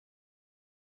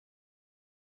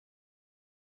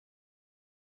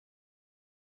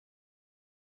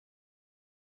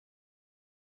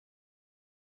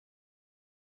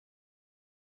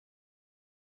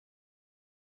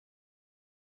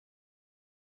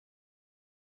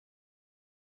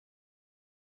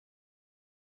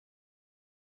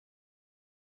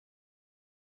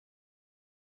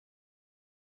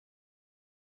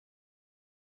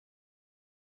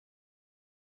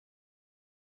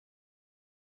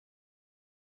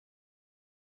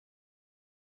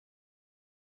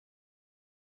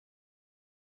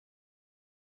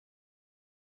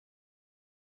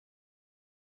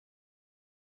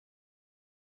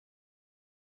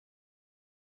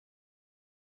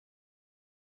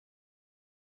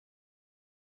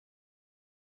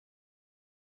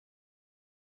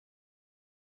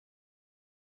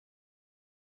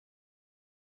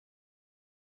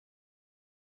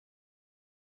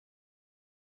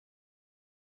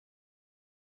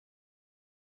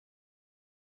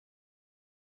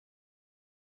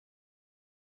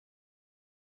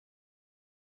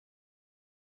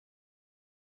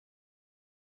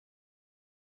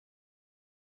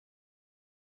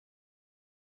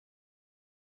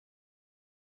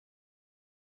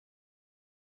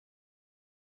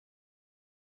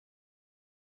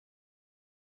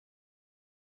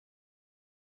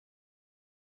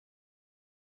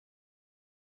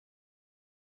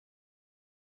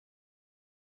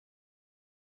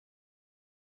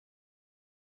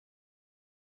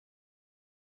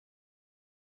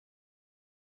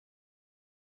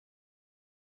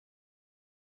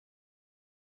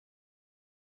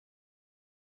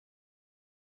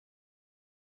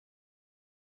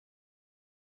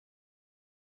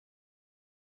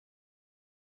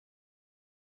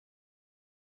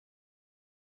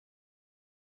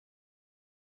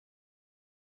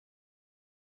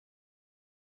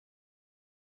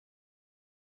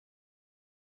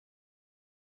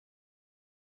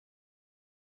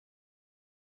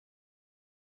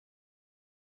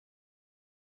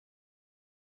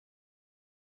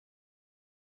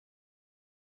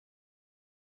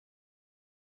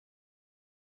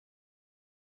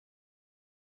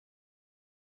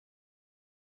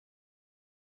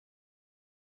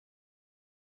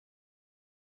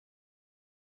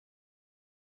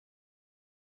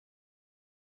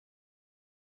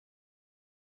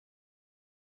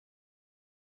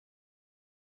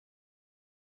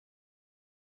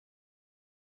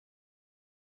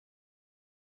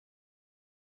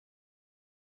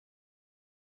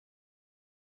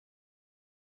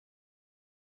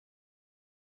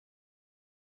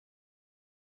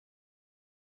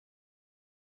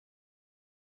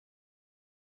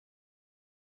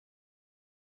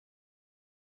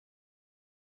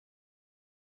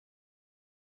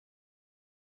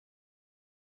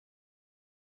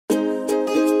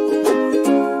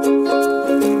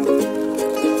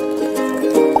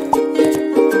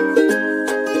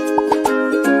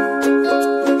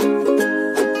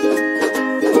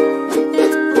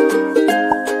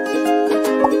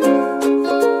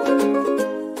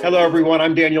Hello, everyone.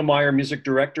 I'm Daniel Meyer, Music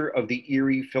Director of the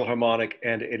Erie Philharmonic,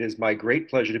 and it is my great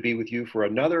pleasure to be with you for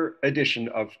another edition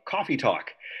of Coffee Talk.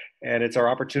 And it's our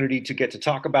opportunity to get to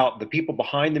talk about the people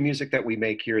behind the music that we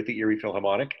make here at the Erie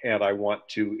Philharmonic. And I want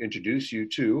to introduce you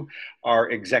to our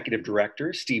Executive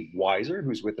Director, Steve Weiser,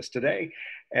 who's with us today,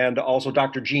 and also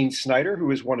Dr. Gene Snyder,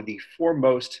 who is one of the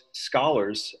foremost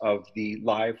scholars of the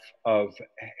life of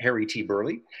Harry T.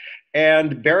 Burleigh,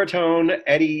 and baritone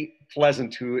Eddie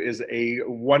Pleasant, who is a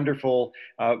wonderful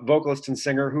vocalist and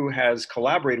singer who has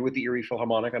collaborated with the Erie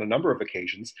Philharmonic on a number of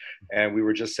occasions. And we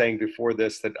were just saying before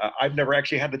this that I've never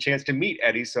actually had the chance to meet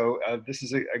Eddie, so this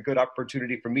is a good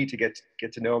opportunity for me to get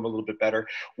to know him a little bit better.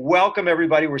 Welcome,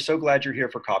 everybody. We're so glad you're here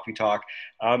for Coffee Talk.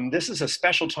 This is a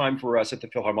special time for us at the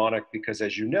Philharmonic because,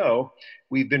 as you know,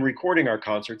 we've been recording our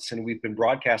concerts and we've been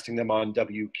broadcasting them on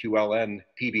WQLN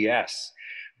PBS,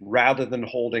 rather than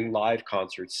holding live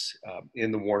concerts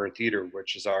in the Warner Theater,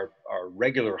 which is our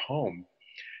regular home.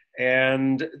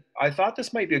 And I thought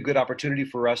this might be a good opportunity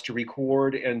for us to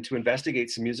record and to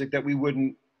investigate some music that we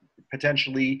wouldn't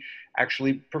potentially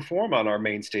actually perform on our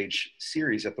main stage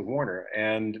series at the Warner.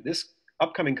 And this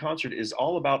upcoming concert is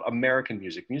all about American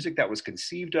music, music that was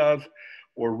conceived of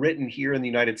or written here in the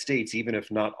United States, even if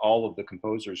not all of the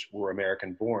composers were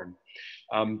American born.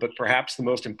 But perhaps the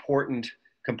most important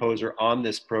composer on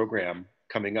this program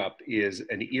coming up is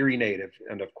an Erie native,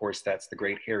 and of course that's the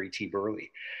great Harry T.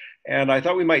 Burleigh. And I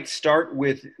thought we might start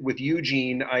with you,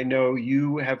 Gene. I know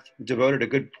you have devoted a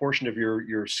good portion of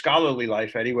your scholarly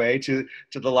life anyway to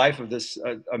the life of this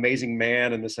amazing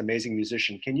man and this amazing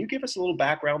musician. Can you give us a little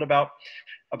background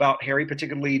about Harry,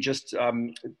 particularly just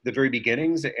the very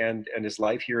beginnings and his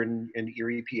life here in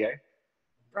Erie, PA?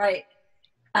 Right.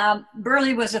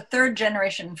 Burleigh was a third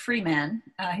generation free man.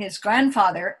 His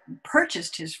grandfather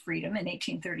purchased his freedom in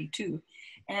 1832.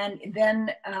 And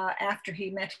then after he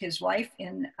met his wife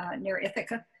in near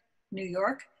Ithaca, New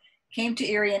York, came to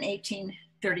Erie in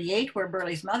 1838, where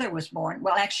Burleigh's mother was born.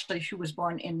 Well, actually, she was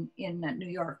born in New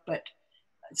York, but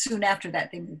soon after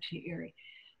that, they moved to Erie.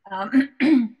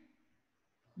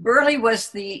 Burleigh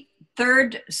was the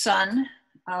third son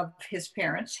of his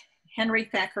parents. Henry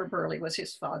Thacker Burleigh was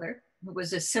his father, who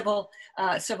was a Civil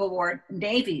War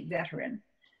Navy veteran.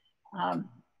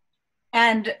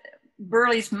 And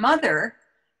Burleigh's mother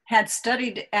had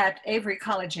studied at Avery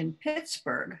College in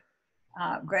Pittsburgh,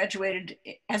 graduated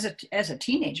as a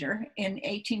teenager in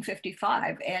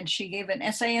 1855, and she gave an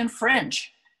essay in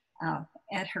French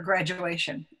at her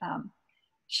graduation.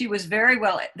 She was very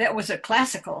well, that was a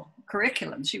classical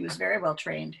curriculum. She was very well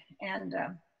trained. And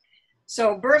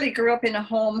so Burleigh grew up in a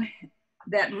home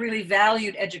that really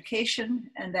valued education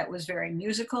and that was very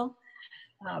musical.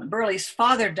 Burleigh's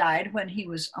father died when he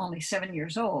was only 7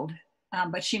 years old,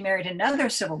 but she married another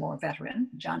Civil War veteran,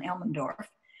 John Elmendorf,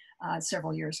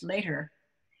 several years later.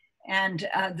 And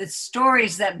the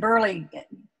stories that Burleigh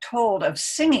told of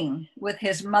singing with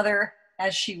his mother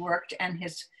as she worked and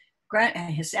his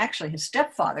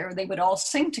stepfather, they would all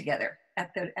sing together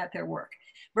at their work.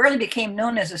 Burleigh became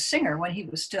known as a singer when he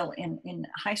was still in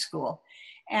high school.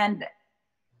 And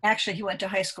actually, he went to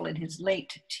high school in his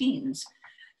late teens.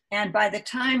 And by the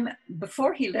time,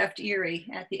 before he left Erie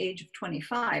at the age of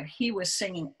 25, he was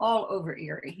singing all over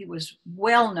Erie. He was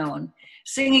well known,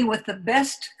 singing with the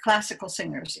best classical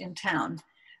singers in town,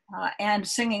 and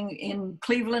singing in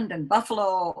Cleveland and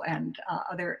Buffalo and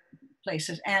other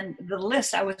places. And the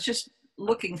list, I was just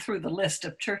looking through the list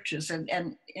of churches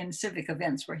and civic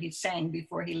events where he sang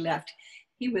before he left.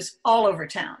 He was all over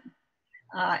town.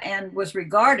 And was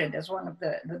regarded as one of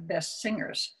the best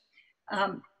singers.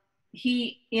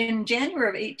 In January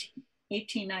of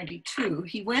 1892,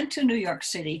 he went to New York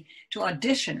City to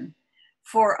audition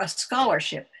for a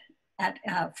scholarship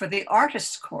for the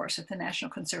artists course at the National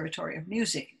Conservatory of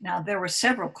Music. Now, there were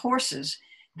several courses.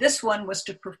 This one was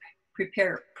to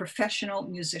prepare professional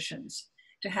musicians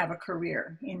to have a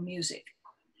career in music.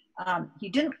 He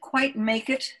didn't quite make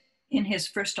it in his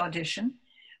first audition,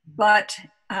 but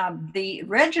the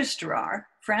registrar,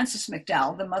 Frances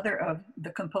McDowell, the mother of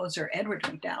the composer Edward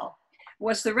McDowell,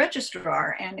 was the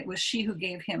registrar, and it was she who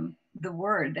gave him the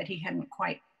word that he hadn't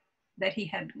quite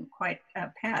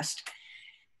passed.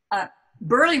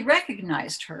 Burleigh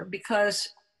recognized her because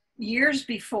years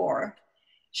before,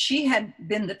 she had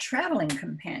been the traveling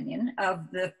companion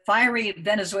of the fiery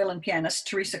Venezuelan pianist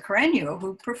Teresa Carreño,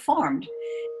 who performed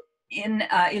in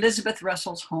Elizabeth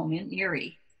Russell's home in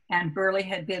Erie. And Burleigh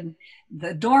had been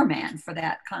the doorman for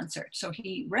that concert. So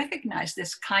he recognized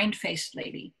this kind-faced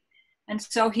lady. And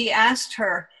so he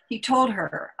told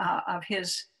her of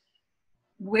his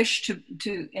wish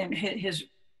and his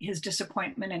his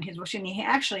disappointment and his wish. And he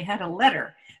actually had a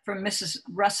letter from Mrs.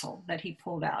 Russell that he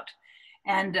pulled out.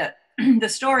 And the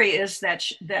story is that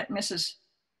that Mrs.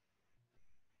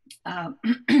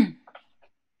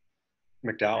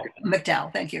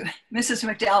 McDowell, thank you. Mrs.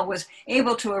 McDowell was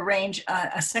able to arrange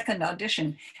a second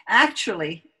audition.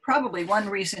 Actually, probably one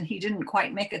reason he didn't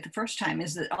quite make it the first time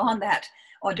is that on that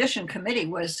audition committee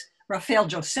was Rafael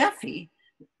Josephi,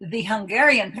 the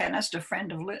Hungarian pianist, a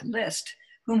friend of Liszt,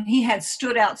 whom he had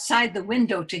stood outside the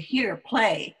window to hear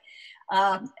play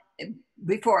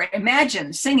before.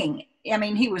 Imagine singing. I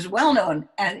mean, he was well known,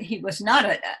 and he was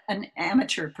not an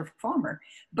amateur performer,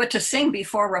 but to sing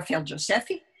before Rafael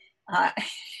Josephi.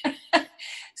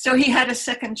 So he had a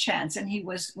second chance, and he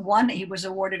was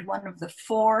awarded one of the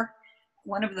four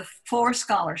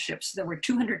scholarships. There were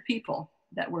 200 people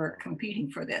that were competing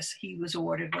for this. He was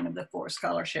awarded one of the 4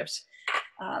 scholarships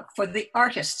for the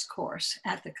artists course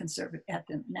at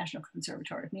the National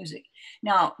Conservatory of Music.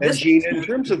 Now, and Jean, in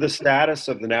terms of the status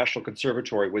of the National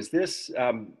Conservatory, was this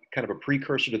kind of a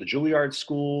precursor to the Juilliard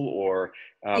School, or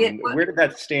where did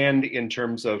that stand in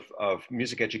terms of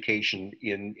music education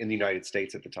in the United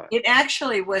States at the time? It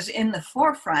actually was in the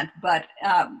forefront, but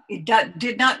it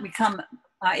did not become.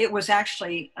 It was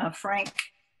actually Frank.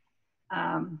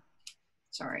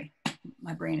 Sorry,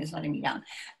 my brain is letting me down.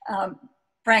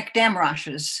 Frank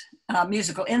Damrosch's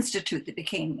musical institute that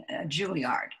became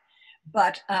Juilliard,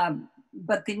 but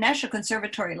the National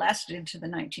Conservatory lasted into the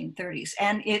 1930s,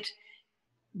 and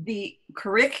the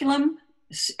curriculum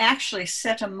actually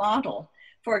set a model.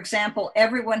 For example,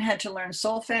 everyone had to learn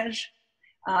solfege.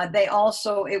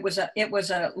 It was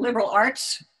a liberal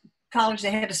arts college.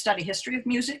 They had to study history of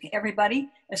music. Everybody,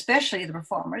 especially the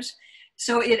performers.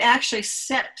 So it actually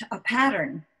set a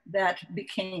pattern that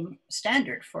became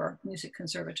standard for music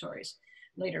conservatories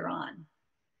later on.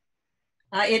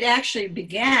 It actually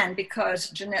began because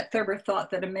Jeanette Thurber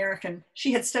thought that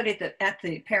she had studied at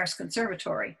the Paris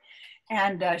Conservatory,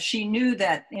 and she knew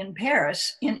that in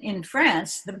Paris, in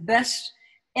France,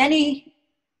 any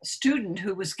student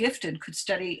who was gifted could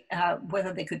study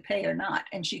whether they could pay or not,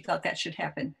 and she thought that should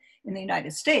happen in the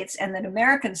United States, and that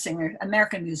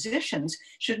American musicians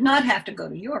should not have to go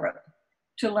to Europe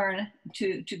to learn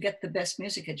to get the best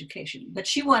music education. But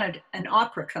she wanted an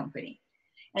opera company,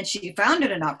 and she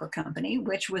founded an opera company,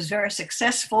 which was very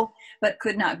successful, but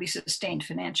could not be sustained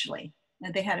financially.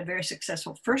 And they had a very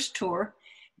successful first tour,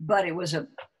 but it was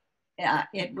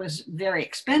very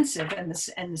expensive, and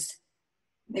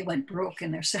they went broke in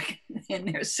their second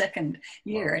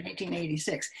year in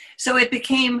 1886. So it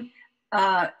became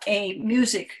a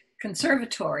music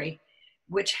conservatory,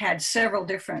 which had several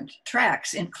different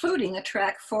tracks, including a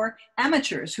track for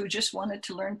amateurs who just wanted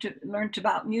to learn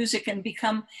about music and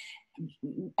become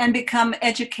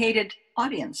educated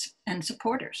audience and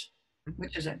supporters,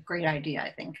 which is a great idea,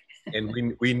 I think.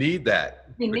 And we need that.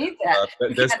 We need that.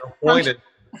 There's no point in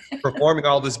performing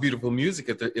all this beautiful music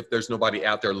if there's nobody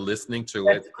out there listening to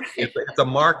it. It's a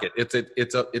market. It's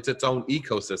its own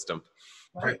ecosystem.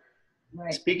 Right.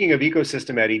 Right. Speaking of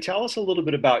ecosystem, Eddie, tell us a little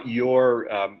bit about your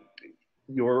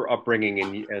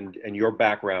upbringing and your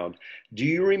background. Do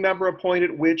you remember a point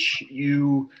at which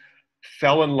you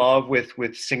fell in love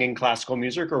with singing classical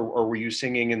music, or were you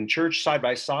singing in church side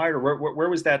by side, or where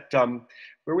was that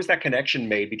connection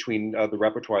made between the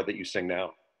repertoire that you sing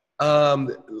now?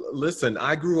 Listen,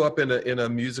 I grew up in a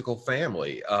musical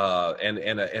family and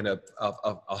a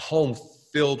home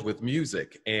filled with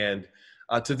music, and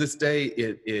to this day,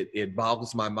 it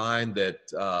boggles my mind that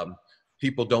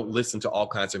people don't listen to all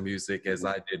kinds of music as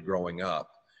I did growing up.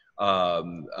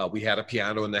 We had a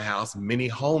piano in the house. Many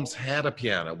homes had a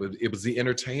piano. It was the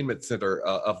entertainment center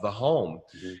of the home.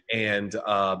 Mm-hmm. And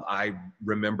I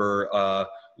remember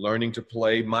learning to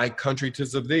play My Country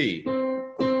 'Tis of Thee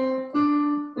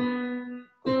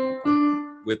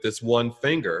with this one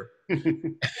finger.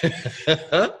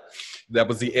 That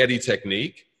was the Eddie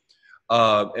technique.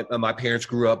 And my parents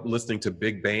grew up listening to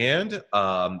big band.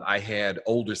 I had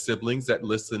older siblings that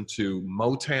listened to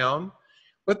Motown.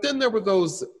 But then there were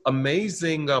those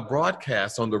amazing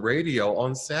broadcasts on the radio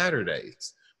on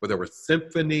Saturdays where there were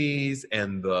symphonies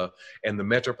and the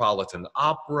Metropolitan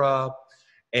Opera.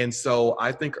 And so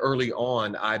I think early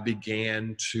on I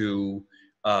began to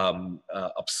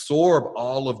absorb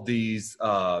all of these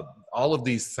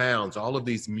sounds, all of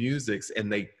these musics,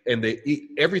 and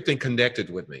everything connected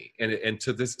with me. And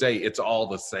to this day, it's all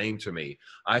the same to me.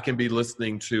 I can be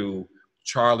listening to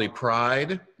Charlie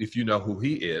Pride, if you know who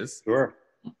he is. Sure.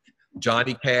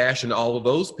 Johnny Cash and all of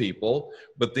those people,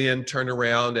 but then turn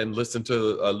around and listen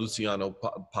to Luciano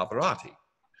Pavarotti.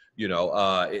 You know,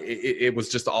 it was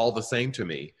just all the same to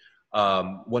me.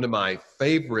 One of my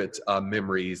favorite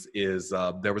memories is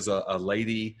there was a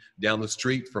lady down the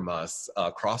street from us,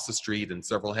 across the street and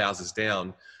several houses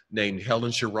down, named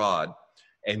Helen Sherrod.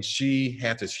 And she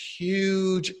had this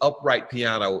huge upright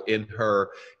piano in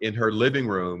her living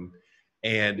room.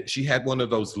 And she had one of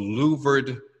those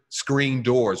louvered screen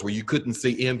doors where you couldn't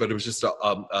see in, but it was just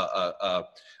a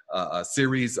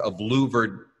series of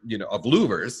louvered, of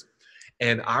louvers.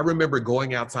 And I remember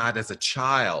going outside as a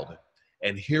child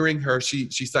and hearing her. She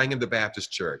sang in the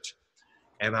Baptist church,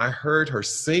 and I heard her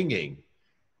singing,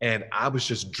 and I was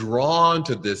just drawn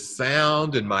to this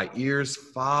sound, and my ears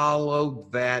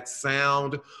followed that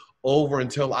sound over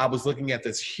until I was looking at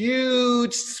this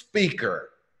huge speaker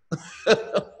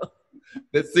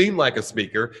that seemed like a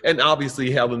speaker. And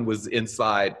obviously Helen was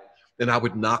inside, and I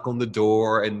would knock on the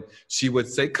door and she would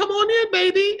say, "Come on in,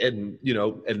 baby." And,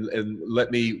 and let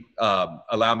me,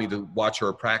 allow me to watch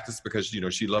her practice because,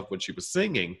 she loved when she was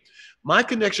singing. My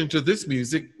connection to this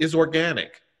music is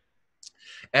organic.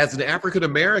 As an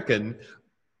African-American,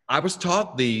 I was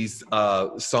taught these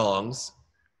songs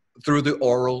through the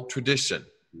oral tradition.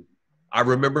 I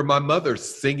remember my mother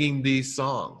singing these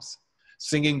songs,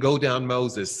 singing "Go Down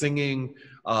Moses," singing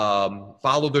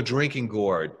 "Follow the Drinking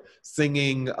Gourd,"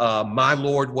 singing "My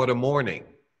Lord, What a Morning."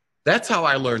 That's how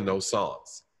I learned those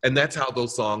songs. And that's how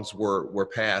those songs were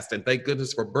passed. And thank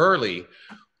goodness for Burleigh,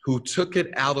 who took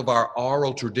it out of our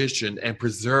oral tradition and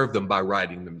preserved them by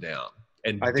writing them down.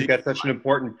 And I think that's such an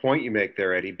important point you make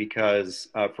there, Eddie, because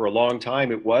for a long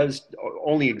time it was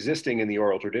only existing in the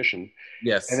oral tradition.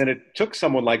 Yes. And then it took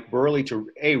someone like Burleigh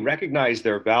to A, recognize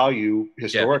their value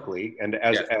historically and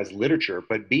as literature,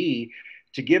 but B,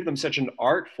 to give them such an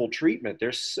artful treatment.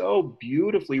 They're so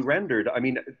beautifully rendered. I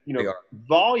mean,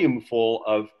 volume full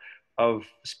of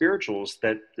spirituals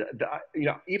that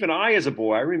even I, as a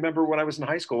boy, I remember when I was in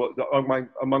high school,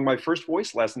 among my first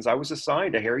voice lessons, I was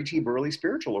assigned a Harry T. Burleigh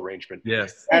spiritual arrangement.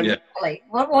 Yes. And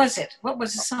what was it? What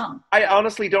was the song? I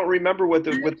honestly don't remember what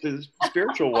the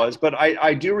spiritual was, but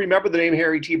I do remember the name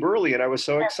Harry T. Burleigh, and I was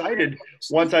so excited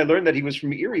once I learned that he was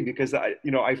from Erie, because I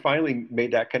finally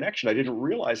made that connection. I didn't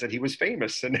realize that he was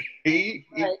famous, and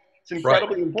it's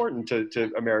incredibly important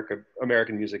to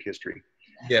American music history.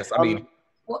 Yes, I mean.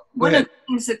 One of the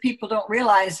things that people don't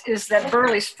realize is that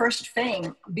Burleigh's first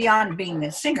fame, beyond being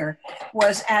a singer,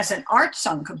 was as an art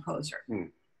song composer.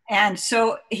 And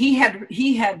so he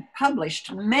had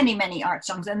published many, many art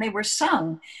songs, and they were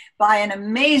sung by an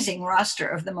amazing roster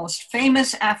of the most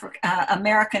famous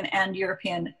American and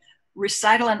European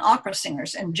recital and opera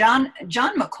singers. And John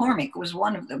McCormick was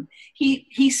one of them.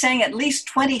 He sang at least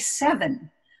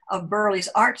 27 of Burleigh's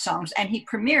art songs, and he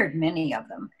premiered many of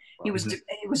them. He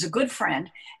was a good friend,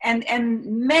 and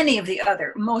many of the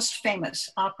other most famous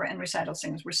opera and recital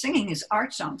singers were singing his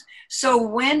art songs. So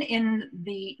when in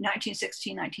the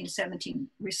 1916-1917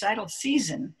 recital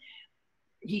season,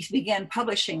 he began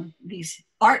publishing these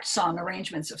art song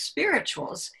arrangements of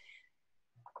spirituals,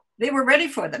 they were ready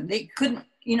for them. They couldn't,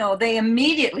 they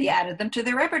immediately added them to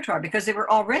their repertoire because they were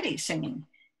already singing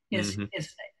his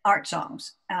art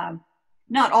songs.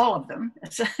 Not all of them,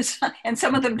 and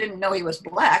some of them didn't know he was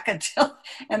Black and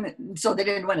so they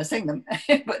didn't want to sing them.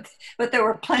 but there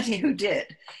were plenty who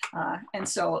did, and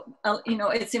so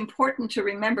it's important to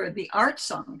remember the art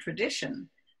song tradition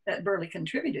that Burleigh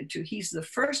contributed to. He's the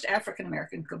first African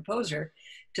American composer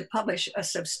to publish a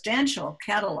substantial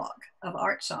catalog of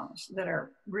art songs that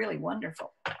are really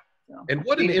wonderful. So. And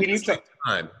what an interesting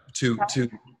time to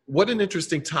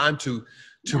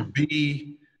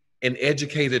be an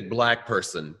educated Black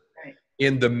person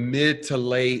in the mid to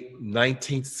late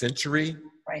 19th century,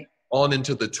 on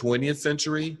into the 20th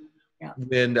century,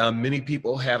 when many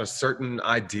people had a certain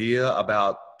idea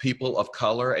about people of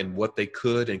color and what they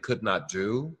could and could not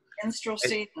do.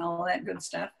 Minstrelsy and all that good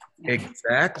stuff. Yeah.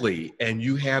 Exactly. And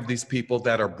you have these people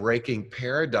that are breaking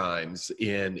paradigms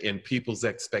in people's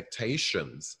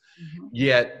expectations.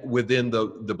 Yet within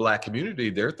the Black community,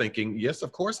 they're thinking, yes,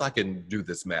 of course I can do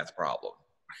this math problem.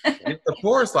 Of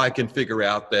course, I can figure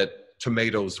out that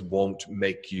tomatoes won't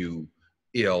make you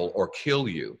ill or kill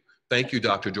you. Thank you,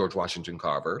 Dr. George Washington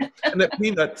Carver. And that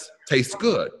peanuts taste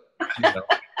good.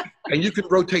 And you can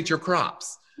rotate your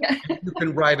crops. You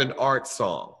can write an art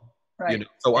song.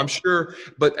 So I'm sure,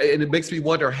 and it makes me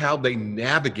wonder how they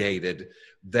navigated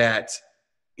that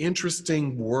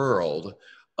interesting world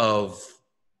of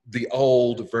the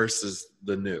old versus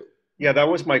the new. Yeah, that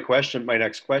was my question. My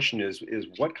next question is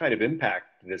what kind of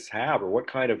impact did this have, or what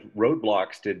kind of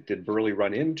roadblocks did Burleigh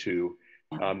run into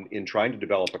in trying to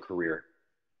develop a career?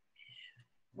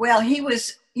 Well, he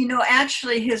was you know,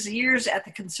 actually his years at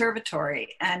the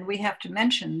conservatory, and we have to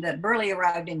mention that Burleigh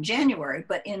arrived in January,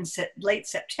 but in late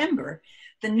September,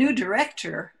 the new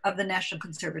director of the National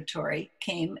Conservatory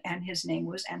came, and his name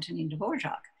was Antonin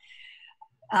Dvorak.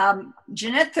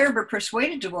 Jeanette Thurber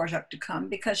persuaded Dvorak to come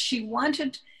because she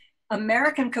wanted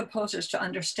American composers to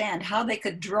understand how they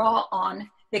could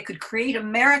they could create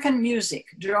American music,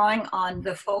 drawing on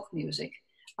the folk music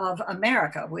of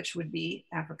America, which would be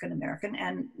African American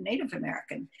and Native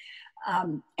American.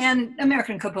 And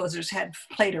American composers had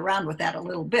played around with that a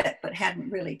little bit, but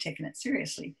hadn't really taken it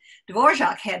seriously.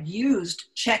 Dvorak had used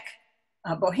Czech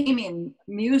Bohemian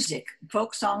music,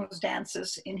 folk songs,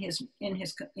 dances in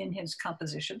his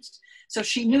compositions. So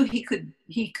she knew he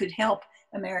could help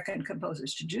American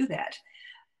composers to do that.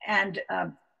 And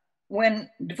when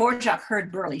Dvorak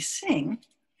heard Burleigh sing,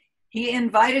 he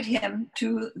invited him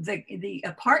to the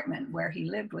apartment where he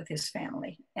lived with his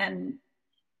family. And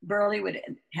Burleigh would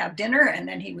have dinner, and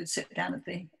then he would sit down at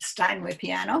the Steinway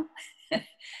piano,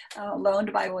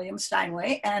 loaned by William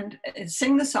Steinway, and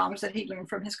sing the songs that he learned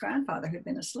from his grandfather, who'd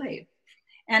been a slave.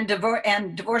 And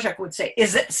Dvorak would say,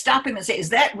 stop him and say, is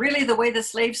that really the way the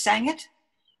slave sang it?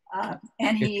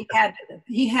 And he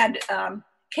had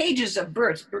cages of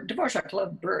birds. Dvorak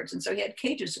loved birds, and so he had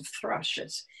cages of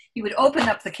thrushes. He would open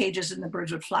up the cages and the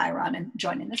birds would fly around and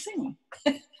join in the singing.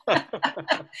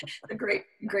 A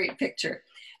great picture.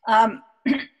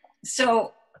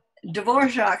 So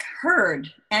Dvorak heard,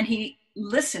 and he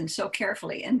listened so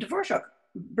carefully. And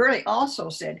Burleigh also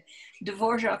said,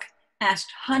 Dvorak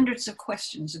asked hundreds of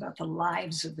questions about the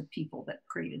lives of the people that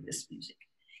created this music.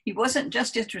 He wasn't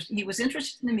just interested, he was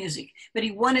interested in the music, but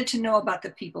he wanted to know about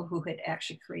the people who had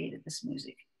actually created this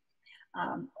music.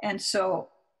 And so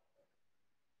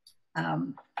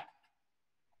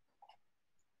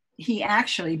he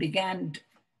actually began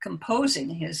composing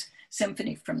his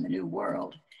Symphony from the New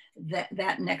World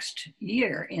that next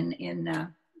year in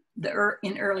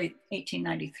early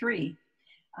 1893,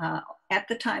 at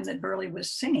the time that Burleigh was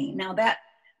singing. Now, that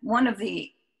one of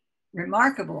the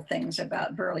remarkable things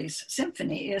about Burleigh's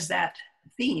symphony is that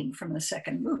theme from the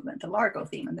second movement, the Largo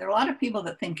theme. And there are a lot of people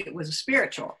that think it was a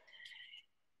spiritual.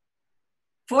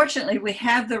 Fortunately, we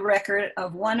have the record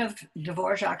of one of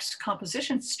Dvorak's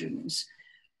composition students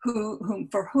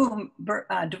for whom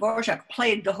Dvorak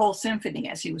played the whole symphony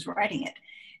as he was writing it.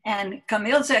 And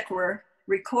Camille Zekwer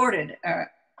reported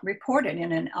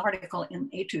in an article in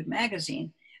Etude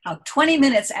magazine how 20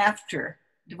 minutes after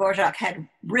Dvorak had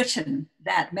written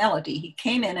that melody, he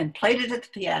came in and played it at the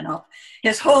piano,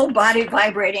 his whole body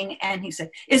vibrating, and he said,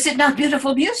 "Is it not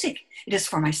beautiful music? It is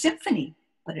for my symphony,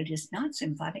 but it is not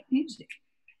symphonic music."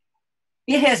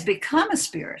 It has become a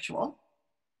spiritual.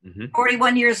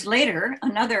 41 years later,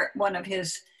 another one of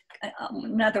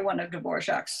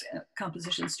Dvorak's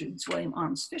composition students, William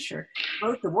Arms Fisher,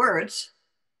 wrote the words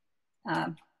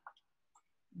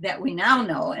that we now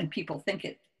know, and people think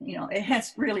it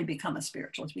has really become a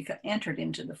spiritual. It's entered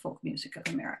into the folk music of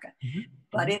America.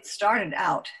 But it started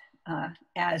out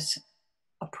as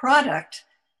a product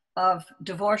of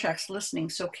Dvorak's listening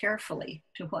so carefully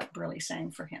to what Burleigh sang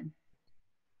for him.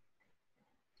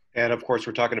 And of course,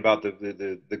 we're talking about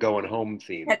the going home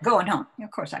theme. Going home.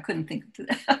 Of course, I couldn't think of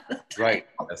that. Right.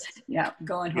 Yeah,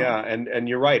 going home. Yeah, and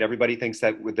you're right. Everybody thinks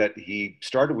that he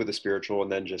started with a spiritual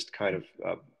and then just kind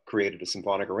of created a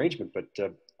symphonic arrangement. But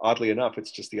oddly enough,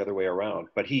 it's just the other way around.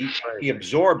 But he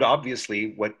absorbed,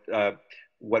 obviously,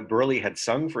 what Burleigh had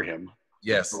sung for him.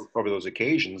 Yes. Over those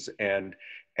occasions, and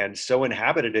so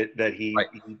inhabited it that he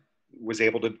was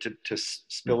able to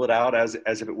spill it out as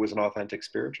if it was an authentic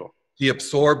spiritual. He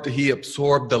absorbed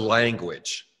the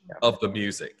language of the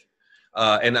music.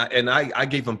 And I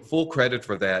gave him full credit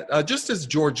for that. Just as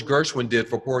George Gershwin did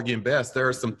for Porgy and Bess, there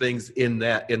are some things in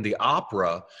the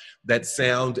opera that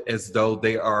sound as though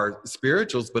they are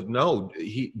spirituals, but no,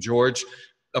 George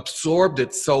absorbed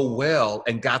it so well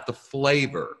and got the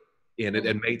flavor in it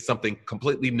and made something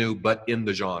completely new, but in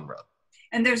the genre.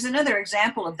 And there's another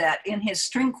example of that in his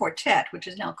string quartet, which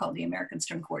is now called the American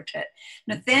String Quartet.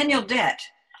 Nathaniel Dett,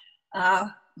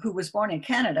 who was born in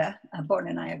Canada, born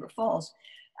in Niagara Falls,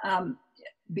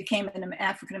 became an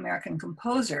African-American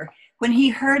composer. When he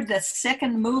heard the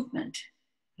second movement,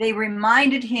 they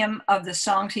reminded him of the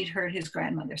songs he'd heard his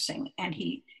grandmother sing. And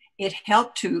he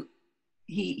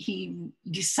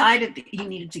decided that he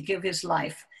needed to give his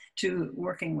life to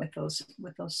working with those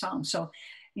songs. So,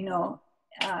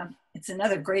 it's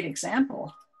another great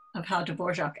example of how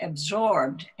Dvorak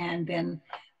absorbed and then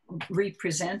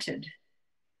represented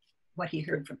what he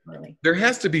heard from Burleigh. There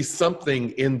has to be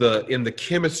something in the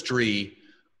chemistry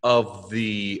of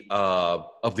the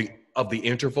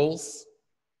intervals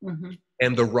Mm-hmm.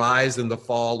 and the rise and the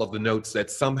fall of the notes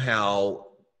that somehow,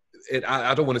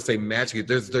 I don't want to say magic.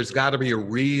 There's got to be a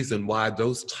reason why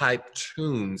those type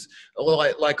tunes,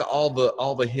 like all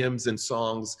the hymns and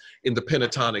songs in the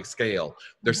pentatonic scale,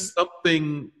 there's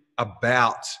something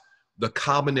about the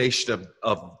combination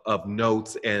of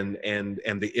notes and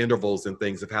the intervals and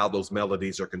things of how those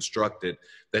melodies are constructed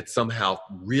that somehow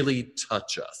really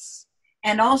touch us.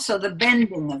 And also the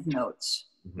bending of notes.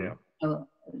 Yeah.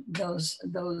 Those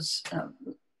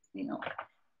you know,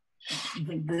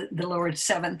 the lowered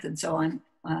seventh and so on,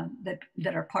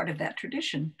 that are part of that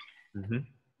tradition,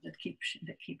 that keep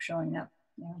showing up.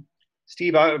 Yeah.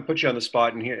 Steve, I would put you on the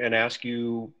spot and ask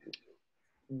you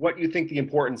what you think the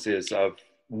importance is of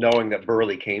knowing that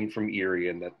Burleigh came from Erie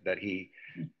and that he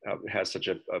has such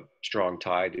a strong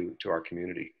tie to our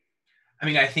community. I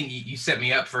mean, I think you set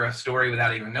me up for a story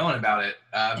without even knowing about it,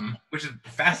 which is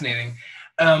fascinating.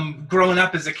 Growing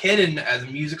up as a kid and as a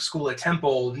music school at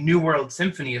Temple, New World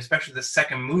Symphony, especially the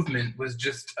second movement, was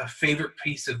just a favorite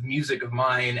piece of music of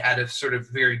mine at a sort of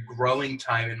very growing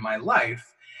time in my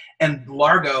life. And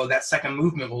Largo, that second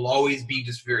movement, will always be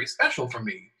just very special for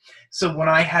me. So when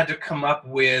I had to come up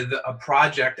with a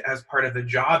project as part of a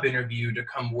job interview to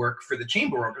come work for the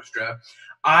chamber orchestra,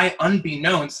 I,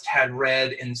 unbeknownst, had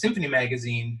read in Symphony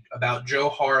Magazine about Joe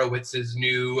Horowitz's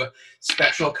new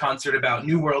special concert about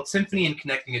New World Symphony and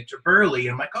connecting it to Burleigh.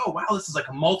 I'm like, oh, wow, this is like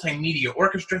a multimedia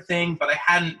orchestra thing, but I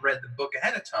hadn't read the book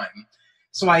ahead of time.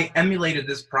 So I emulated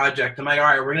this project. I'm like, all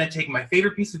right, we're going to take my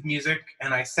favorite piece of music,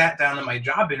 and I sat down in my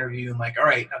job interview and like, all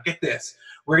right, now get this.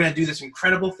 We're going to do this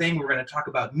incredible thing. We're going to talk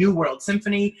about New World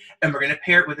Symphony, and we're going to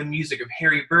pair it with the music of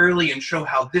Harry Burleigh and show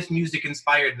how this music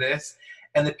inspired this.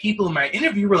 And the people in my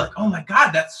interview were like, oh my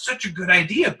God, that's such a good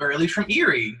idea. Burleigh's from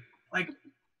Erie. Like,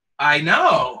 I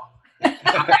know. And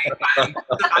I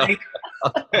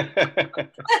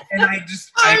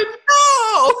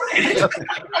know.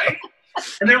 Right?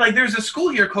 And they're like, there's a school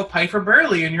here called Piper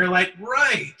Burleigh. And you're like,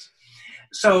 right.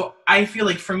 So I feel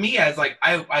like for me, as like,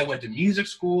 I went to music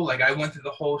school, like I went through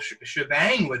the whole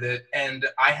shebang with it. And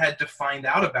I had to find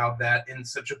out about that in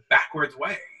such a backwards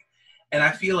way. And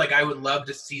I feel like I would love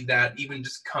to see that even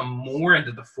just come more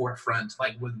into the forefront,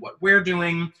 like with what we're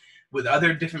doing, with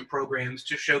other different programs,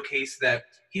 to showcase that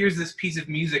here's this piece of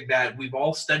music that we've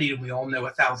all studied and we all know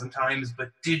 1,000 times, but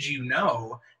did you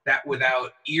know that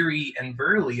without Erie and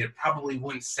Burleigh, it probably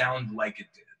wouldn't sound like it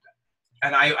did?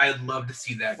 And I'd love to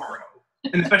see that grow,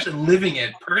 and especially living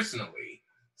it personally.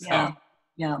 So.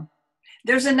 Yeah.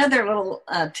 There's another little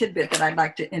tidbit that I'd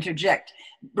like to interject.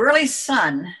 Burleigh's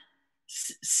son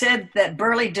said that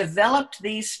Burleigh developed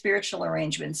these spiritual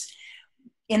arrangements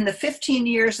in the 15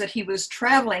 years that he was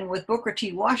traveling with Booker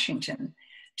T. Washington,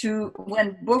 to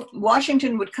when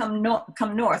Washington would come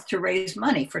north to raise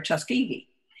money for Tuskegee.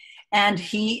 And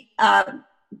he,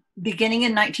 beginning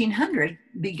in 1900,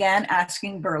 began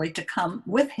asking Burleigh to come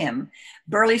with him.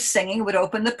 Burleigh's singing would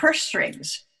open the purse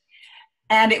strings.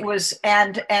 And it was,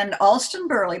 and Alston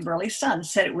Burleigh, Burleigh's son,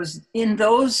 said it was in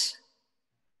those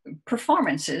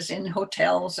performances in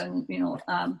hotels and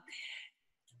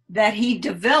that he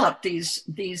developed these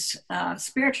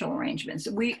spiritual arrangements.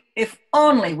 If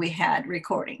only we had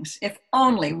recordings, if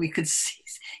only we could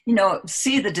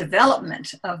see the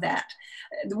development of that.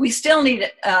 We still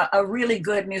need a really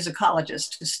good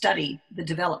musicologist to study the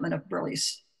development of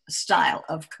Burleigh's style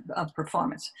of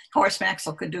performance. Horace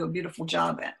Maxwell could do a beautiful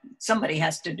job at it. Somebody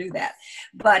has to do that,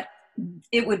 but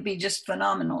it would be just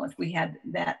phenomenal if we had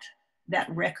that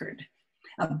record.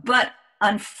 But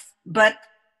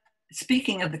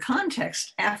speaking of the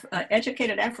context,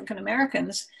 educated African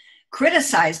Americans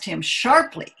criticized him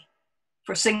sharply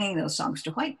for singing those songs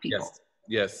to white people.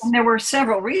 Yes. And there were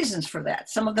several reasons for that.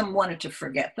 Some of them wanted to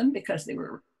forget them because they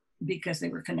were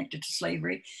connected to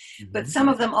slavery, but some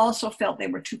of them also felt they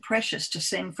were too precious to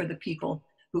sing for the people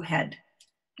who had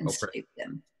enslaved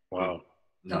them. Wow.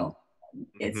 So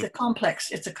it's a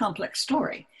complex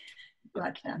story,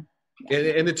 but.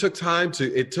 And it took time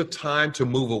to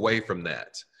move away from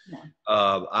that. Yeah.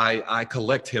 I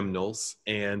collect hymnals,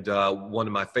 and one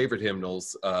of my favorite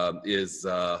hymnals is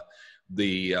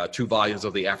the 2 volumes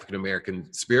of the African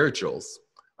American Spirituals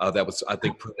that was, I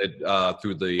think, printed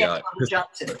through the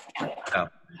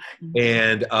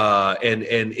and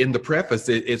in the preface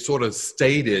it sort of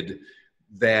stated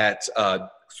that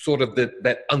sort of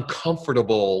that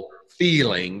uncomfortable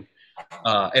feeling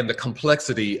and the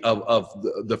complexity of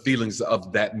the feelings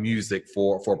of that music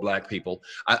for Black people.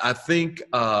 I think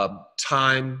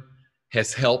time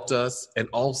has helped us, and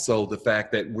also the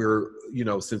fact that we're,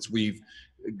 since we've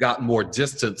gotten more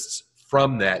distanced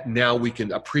from that, now we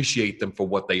can appreciate them for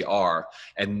what they are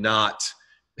and not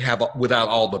have without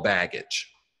all the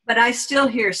baggage. But I still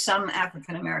hear some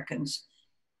African Americans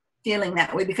feeling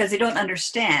that way because they don't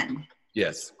understand.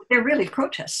 Yes. They're really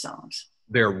protest songs.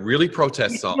 They're really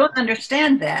protest If songs. you don't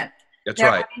understand that. That's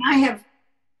right. I mean, I have,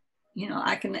 you know,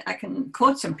 I can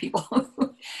quote some people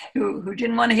who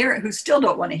didn't want to hear it, who still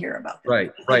don't want to hear about them.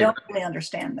 Right, They right. don't really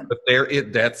understand them. But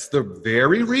that's the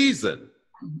very reason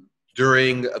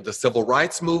during the civil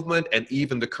rights movement and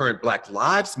even the current Black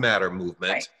Lives Matter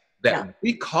movement that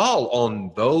we call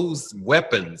on those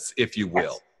weapons, if you will.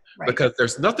 Yes. Right. Because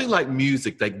there's nothing like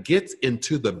music that gets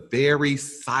into the very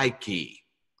psyche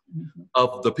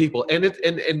of the people. And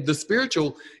and the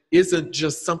spiritual isn't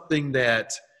just something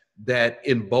that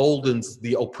emboldens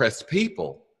the oppressed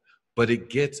people, but it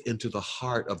gets into the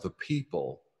heart of the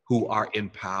people who are in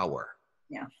power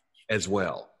as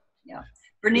well. Yeah.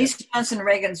 Bernice Johnson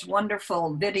Reagan's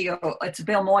wonderful video, it's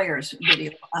Bill Moyer's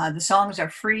video. The songs are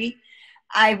free.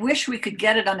 I wish we could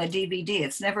get it on a DVD.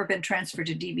 It's never been transferred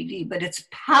to DVD, but it's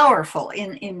powerful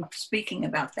in speaking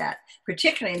about that,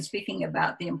 particularly in speaking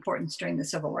about the importance during the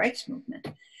civil rights movement.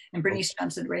 And Bernice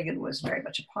Johnson Reagan was very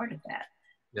much a part of that.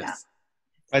 Yes.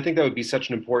 Yeah. I think that would be such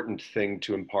an important thing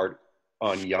to impart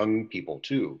on young people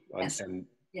too, and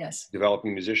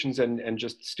developing musicians and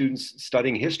just students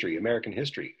studying history, American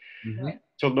history,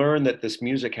 to learn that this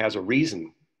music has a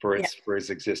reason for its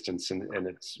existence and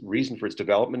its reason for its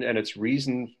development and its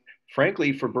reason,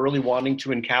 frankly, for Burleigh wanting to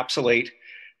encapsulate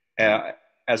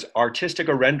as artistic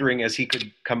a rendering as he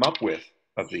could come up with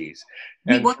of these.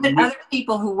 He wanted other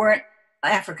people who weren't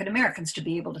African Americans to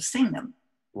be able to sing them.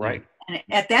 Right. And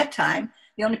at that time,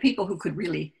 the only people who could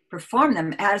really perform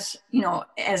them as, you know,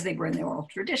 as they were in the oral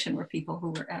tradition were people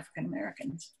who were African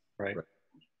Americans. Right.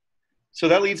 So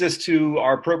that leads us to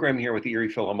our program here with the Erie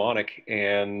Philharmonic.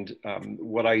 And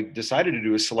what I decided to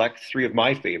do is select 3 of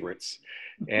my favorites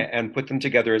and put them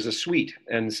together as a suite.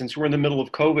 And since we're in the middle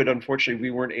of COVID, unfortunately,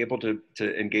 we weren't able to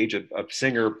engage a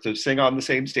singer to sing on the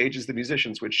same stage as the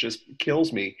musicians, which just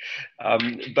kills me.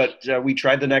 But we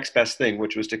tried the next best thing,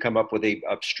 which was to come up with a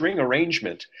string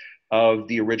arrangement of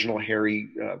the original Harry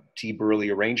T.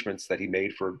 Burleigh arrangements that he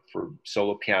made for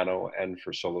solo piano and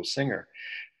for solo singer.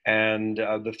 And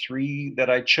the 3 that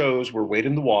I chose were Wade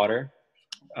in the Water,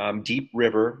 Deep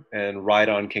River, and Ride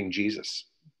on King Jesus.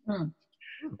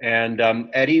 And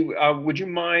Eddie, would you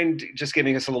mind just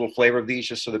giving us a little flavor of these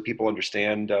just so that people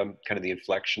understand kind of the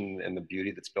inflection and the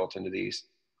beauty that's built into these?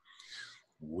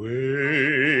 Wade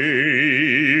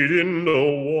in the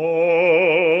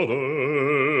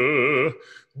water,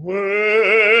 wade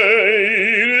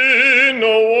in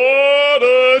the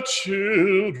water,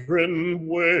 children,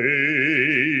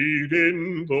 wade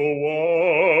in the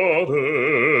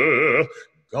water.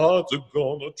 God's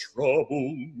gonna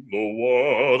trouble the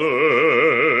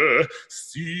water.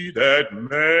 See that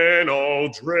man all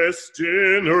dressed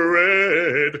in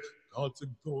red. God's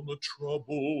gonna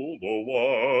trouble the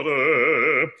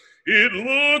water. It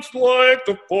looks like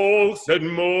the folks that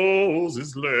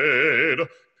Moses led.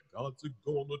 God's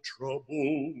gonna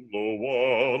trouble the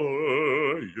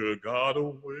water. You gotta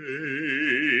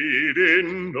wade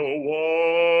in the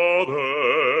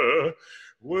water.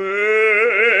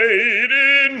 Wade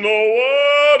in the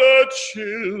water,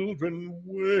 children,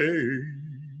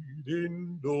 wade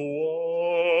in the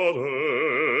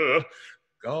water.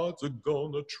 God's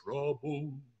gonna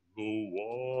trouble the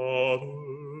water.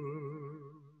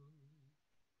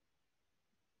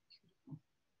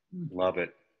 Love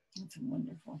it. That's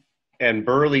wonderful. And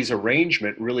Burleigh's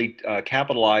arrangement really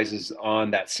capitalizes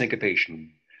on that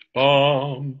syncopation.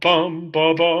 Bum, bum,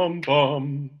 bum, bum,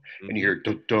 bum. And you hear,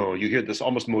 dun, you hear this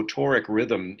almost motoric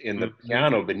rhythm in the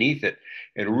piano beneath it.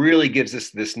 It really gives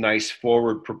us this nice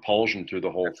forward propulsion through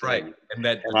the whole thing. Right, and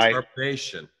that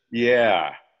determination.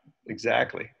 Yeah,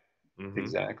 exactly.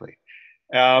 Exactly.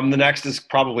 The next is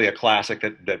probably a classic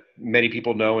that many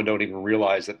people know and don't even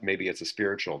realize that maybe it's a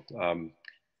spiritual,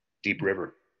 Deep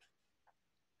River.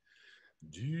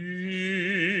 Deep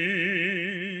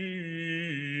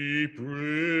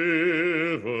river,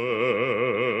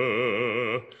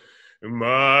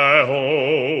 my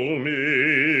home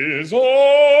is over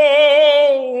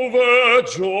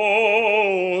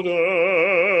Jordan.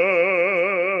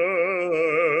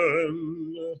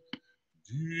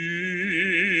 Deep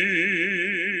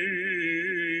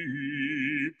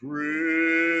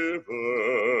river,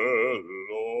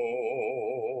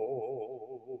 Lord,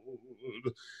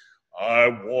 I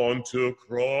want to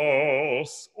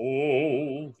cross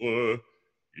over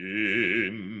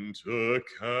into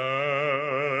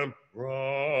campground.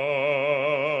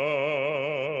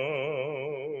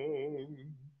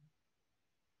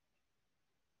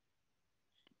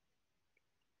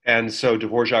 And so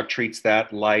Dvorak treats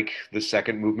that like the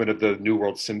second movement of the New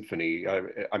World Symphony.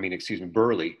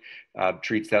 Burleigh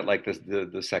treats that like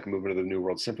the second movement of the New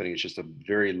World Symphony. It's just a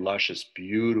very luscious,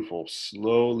 beautiful,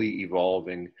 slowly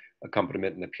evolving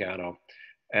accompaniment in the piano.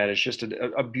 And it's just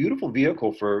a beautiful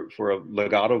vehicle for a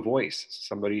legato voice,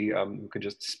 somebody who can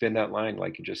just spin that line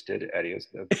like you just did, Eddie.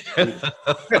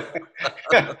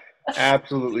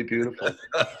 Absolutely beautiful.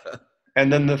 And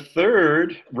then the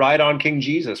third, Ride On King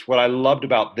Jesus. What I loved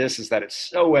about this is that it's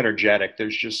so energetic.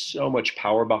 There's just so much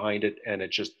power behind it, and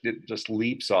it just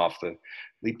leaps off the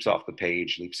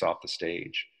page, leaps off the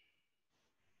stage.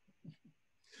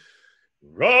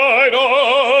 Ride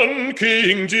on,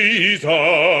 King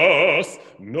Jesus,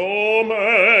 no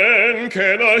man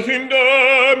can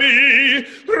hinder me.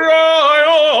 Ride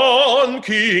on,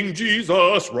 King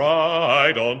Jesus,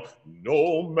 ride on,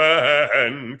 no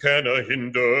man can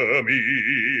hinder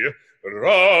me.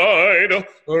 Ride,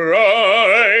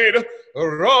 ride,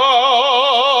 ride.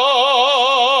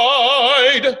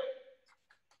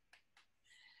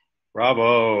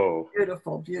 Bravo.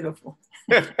 Beautiful, beautiful.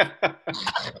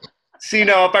 See,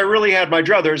 now, if I really had my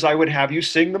druthers, I would have you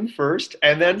sing them first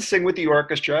and then sing with the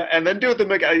orchestra and then do them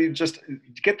again, just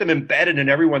get them embedded in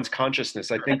everyone's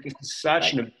consciousness. I think this is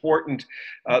such an important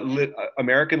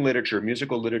American literature,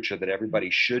 musical literature that everybody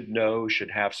should know,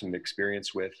 should have some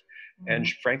experience with, and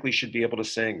frankly, should be able to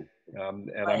sing.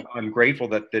 And I'm grateful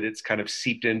that it's kind of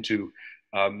seeped into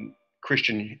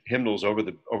Christian hymnals over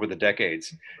the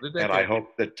decades, and I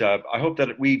hope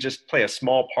that we just play a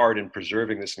small part in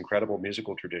preserving this incredible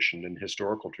musical tradition and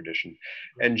historical tradition.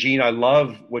 And Jean, I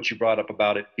love what you brought up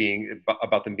about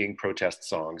them being protest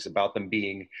songs, about them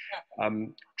being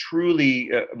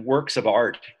truly works of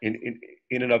art in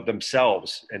and of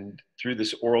themselves, and through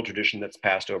this oral tradition that's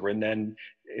passed over. And then,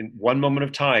 in one moment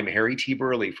of time, Harry T.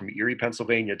 Burleigh from Erie,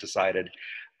 Pennsylvania, decided,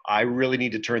 I really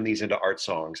need to turn these into art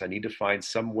songs. I need to find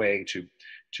some way to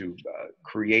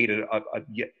create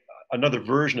another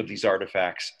version of these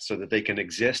artifacts so that they can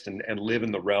exist and live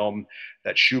in the realm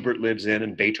that Schubert lives in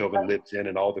and Beethoven lives in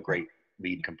and all the great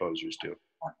lead composers do.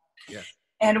 Yeah.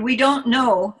 And we don't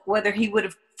know whether he would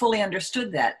have fully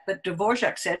understood that, but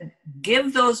Dvorak said,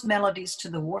 give those melodies to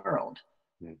the world.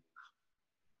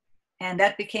 And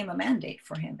that became a mandate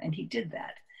for him, and he did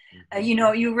that.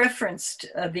 You referenced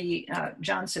the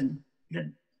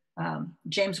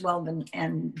James Weldon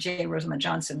and J. Rosamond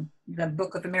Johnson, the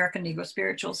Book of American Negro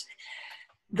Spirituals.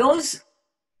 Those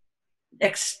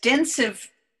extensive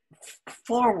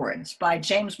forewords by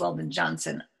James Weldon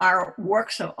Johnson are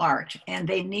works of art, and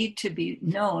they need to be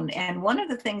known. And one of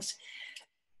the things,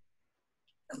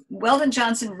 Weldon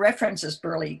Johnson references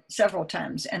Burleigh several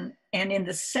times, and in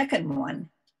the second one,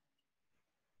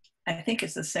 I think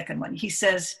it's the second one, he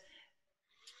says,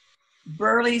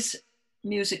 Burleigh's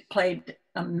music played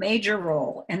a major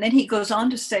role. And then he goes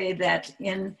on to say that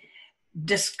in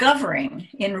rediscovering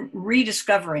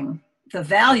the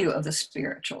value of the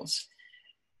spirituals,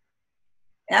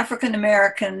 African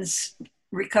Americans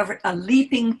recovered a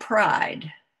leaping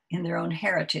pride in their own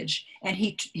heritage. And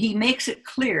he makes it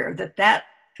clear that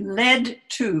led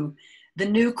to the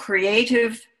new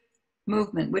creative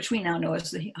movement, which we now know as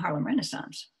the Harlem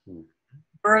Renaissance.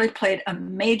 Burleigh played a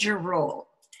major role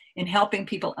in helping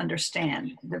people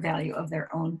understand the value of their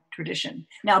own tradition.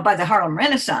 Now, by the Harlem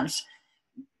Renaissance,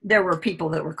 there were people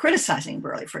that were criticizing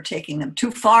Burleigh for taking them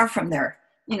too far from their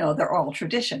oral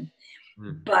tradition.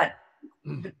 But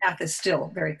the path is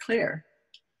still very clear.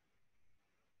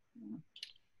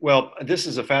 Well, this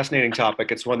is a fascinating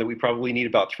topic. It's one that we probably need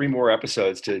about 3 more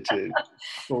episodes to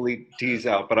fully tease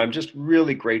out. But I'm just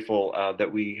really grateful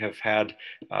that we have had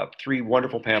 3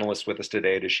 wonderful panelists with us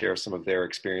today to share some of their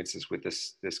experiences with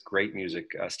this great music.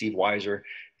 Steve Weiser,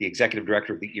 the executive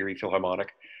director of the Erie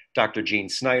Philharmonic, Dr. Jean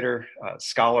Snyder,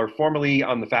 scholar formerly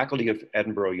on the faculty of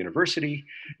Edinburgh University,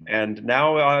 and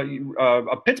now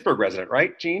a Pittsburgh resident,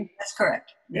 right, Jean? That's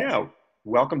correct. Yeah,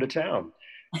 welcome to town.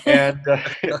 And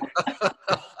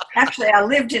actually, I've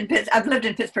lived in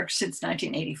Pittsburgh since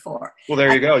 1984. Well,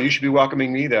 there you go. You should be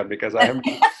welcoming me then, because I haven't.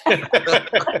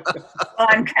 Well,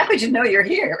 I'm happy to know you're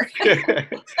here.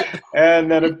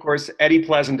 And then, of course, Eddie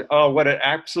Pleasant. Oh, what an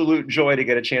absolute joy to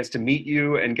get a chance to meet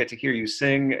you and get to hear you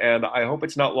sing. And I hope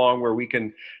it's not long where we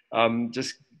can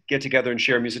just get together and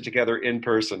share music together in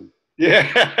person. Yeah.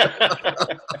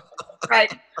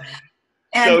 Right.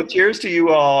 So cheers to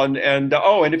you all. And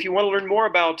if you want to learn more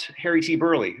about Harry T.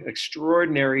 Burleigh,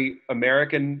 extraordinary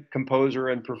American composer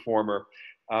and performer,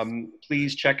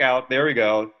 please check out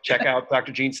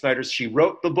Dr. Jean Snyder's. She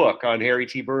wrote the book on Harry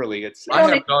T. Burleigh. I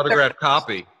have an autographed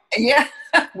copy. Yeah,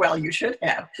 well, you should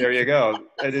have. There you go.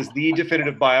 It is the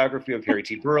definitive biography of Harry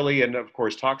T. Burleigh, and of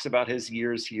course talks about his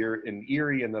years here in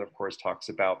Erie, and then of course talks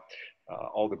about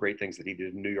all the great things that he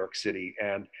did in New York City.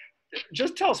 And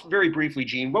just tell us very briefly,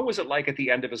 Gene, what was it like at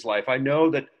the end of his life? I know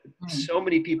that so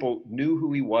many people knew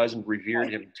who he was and revered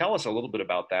him. Tell us a little bit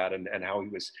about that and how he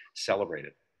was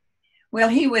celebrated. Well,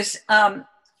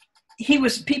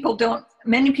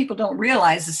 many people don't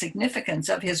realize the significance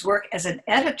of his work as an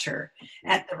editor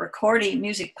at the Ricordi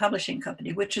Music Publishing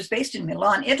Company, which was based in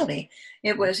Milan, Italy.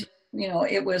 It was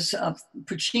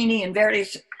Puccini and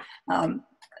Verdi's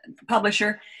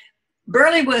publisher.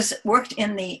 Burleigh worked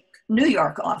in the New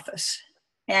York office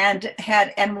and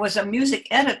was a music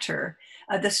editor.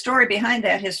 The story behind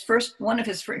that, his first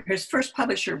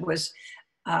publisher was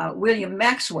William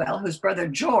Maxwell, whose brother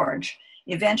George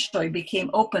eventually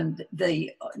opened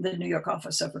the New York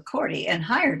office of Ricordi and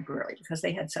hired Burleigh because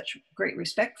they had such great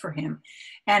respect for him.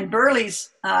 And Burleigh's,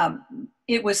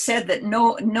 it was said that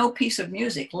no piece of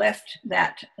music left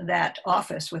that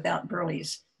office without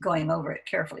Burleigh's going over it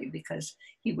carefully, because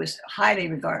he was highly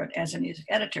regarded as a music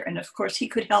editor. And of course, he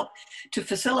could help to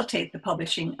facilitate the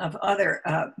publishing of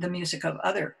the music of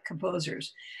other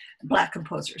composers, Black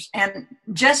composers. And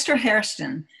Jester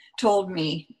Hairston told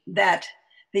me that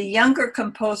the younger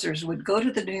composers would go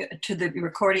to the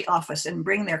Ricordi office and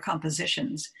bring their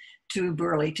compositions to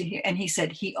Burleigh to hear. And he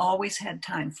said he always had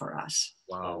time for us.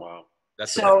 Wow. Wow.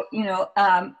 So,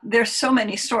 there's so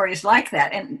many stories like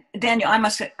that. And Daniel, I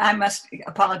must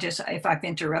apologize if I've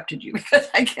interrupted you because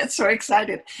I get so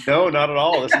excited. No, not at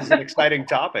all. This is an exciting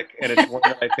topic. And it's one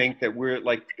that I think that we're,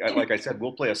 like I said,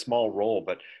 we'll play a small role,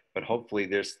 but hopefully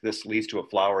this leads to a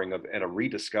flowering and a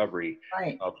rediscovery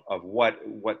of what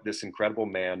this incredible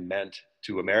man meant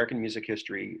to American music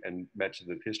history and meant to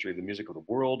the history of the music of the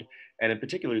world, and in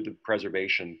particular the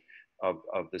preservation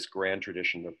of this grand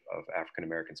tradition of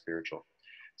African-American spiritual.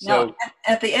 So now,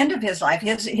 at the end of his life,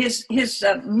 his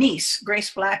niece,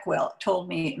 Grace Blackwell, told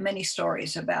me many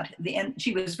stories about the end.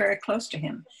 She was very close to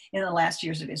him in the last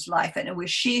years of his life, and it was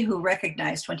she who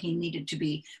recognized when he needed to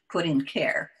be put in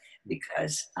care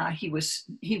because he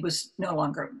was no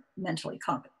longer mentally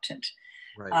competent.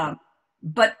 Right.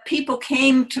 But people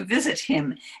came to visit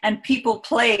him, and people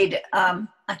played.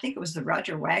 I think it was the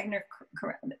Roger Wagner.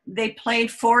 They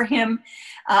played for him,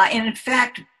 and in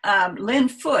fact, Lynn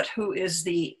Foote, who is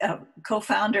the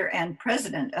co-founder and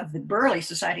president of the Burleigh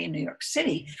Society in New York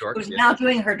City, who's now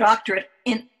doing her doctorate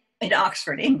in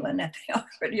Oxford, England, at the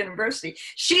Oxford University.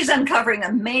 She's uncovering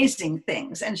amazing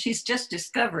things, and she's just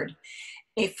discovered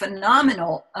a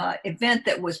phenomenal event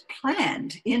that was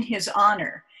planned in his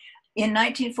honor in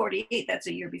 1948. That's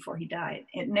a year before he died.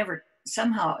 It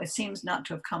seems not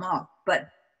to have come off, but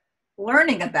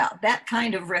learning about that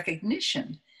kind of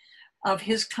recognition of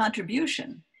his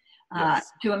contribution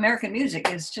to American music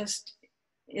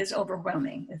is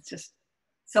overwhelming. It's just,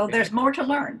 so there's more to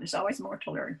learn. There's always more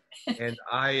to learn. And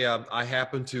I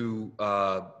happen to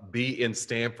be in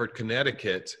Stamford,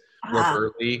 Connecticut,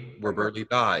 where Burleigh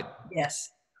died. Yes.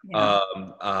 Yeah.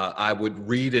 I would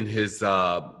read in his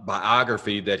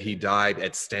biography that he died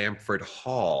at Stamford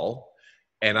Hall,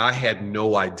 and I had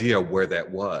no idea where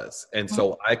that was. And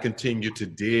so I continued to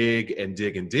dig and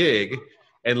dig and dig.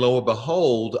 And lo and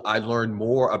behold, I learned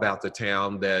more about the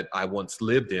town that I once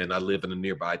lived in. I live in a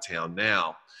nearby town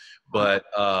now. But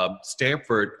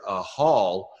Stamford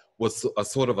Hall was a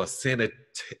sort of a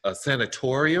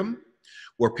sanatorium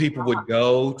where people would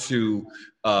go to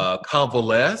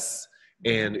convalesce.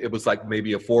 And it was like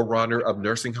maybe a forerunner of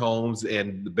nursing homes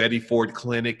and the Betty Ford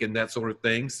Clinic and that sort of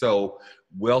thing. So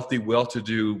wealthy,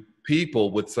 well-to-do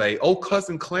people would say, "Oh,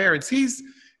 Cousin Clarence,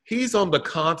 he's on the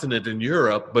continent in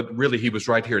Europe," but really he was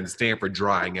right here in Stamford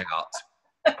drying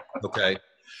out. Okay.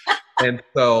 And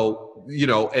so,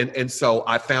 and so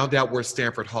I found out where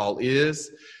Stamford Hall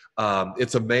is.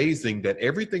 It's amazing that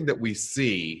everything that we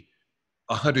see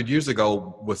 100 years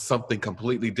ago was something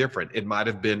completely different. It might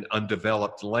have been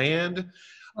undeveloped land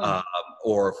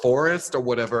or forest or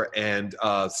whatever. And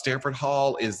Stamford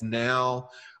Hall is now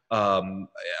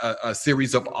a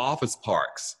series of office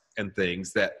parks and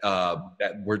things that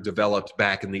were developed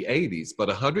back in the 80s. But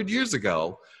 100 years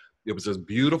ago, it was a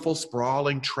beautiful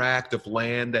sprawling tract of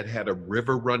land that had a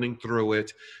river running through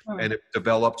it. And it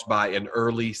developed by an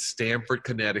early Stamford,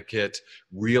 Connecticut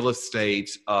real estate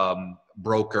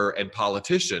broker and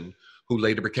politician who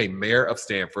later became mayor of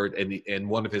Stamford, and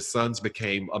one of his sons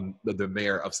became the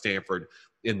mayor of Stamford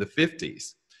in the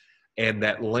 50s. And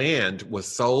that land was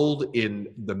sold in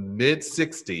the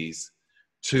mid-60s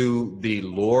to the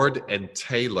Lord and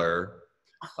Taylor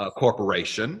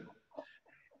Corporation.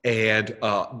 And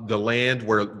the land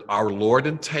where our Lord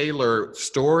and Taylor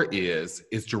store is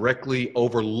directly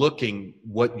overlooking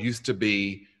what used to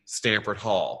be Stanford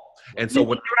Hall. And so you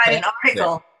when need to write an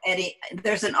article, Eddie,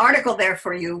 there's an article there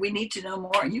for you. We need to know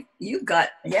more. You got,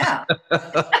 yeah.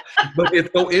 But it's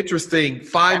so interesting,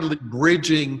 finally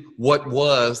bridging what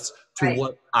was to Right.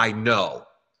 what I know.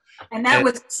 And that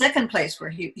was the second place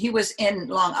where he was in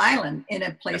Long Island, in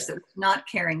a place that was not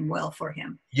caring well for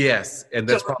him. Yes, and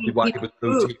that's So probably why he was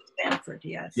moved moved to Stanford,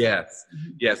 yes. Yes,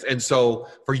 yes. And so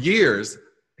for years,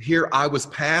 here I was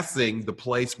passing the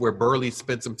place where Burleigh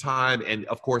spent some time and,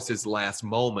 of course, his last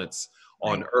moments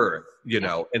on earth, you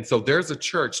know. And so there's a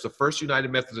church, the First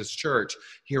United Methodist Church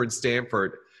here in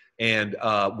Stanford, and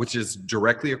which is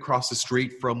directly across the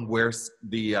street from where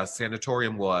the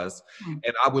sanatorium was.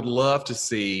 And I would love to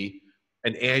see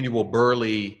an annual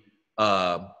Burleigh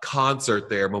concert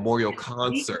there, memorial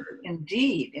concert.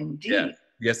 Indeed.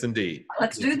 Yes, indeed.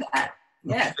 Let's do that.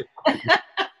 Yes.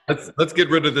 Let's get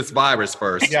rid of this virus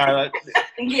first. Yeah,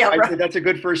 Yeah, I'd right. say that's a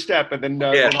good first step, and then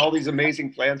all these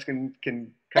amazing plans can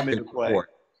come into play.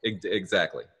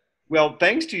 Exactly. Well,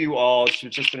 thanks to you all. It's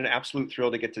just been an absolute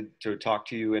thrill to get to talk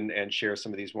to you and share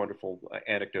some of these wonderful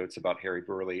anecdotes about Harry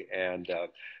Burleigh, and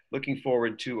looking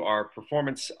forward to our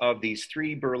performance of these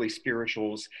 3 Burleigh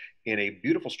spirituals in a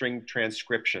beautiful string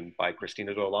transcription by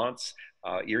Christina Dolanc,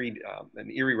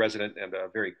 an Erie resident and a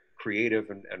very creative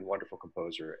and wonderful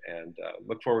composer. And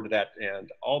look forward to that.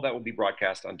 And all that will be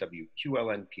broadcast on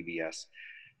WQLN PBS,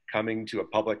 coming to a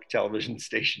public television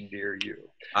station near you.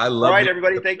 I love All right,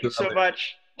 everybody. Thank you so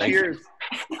much. Thanks. Cheers.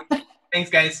 Thanks,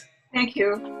 guys. Thank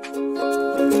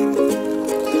you.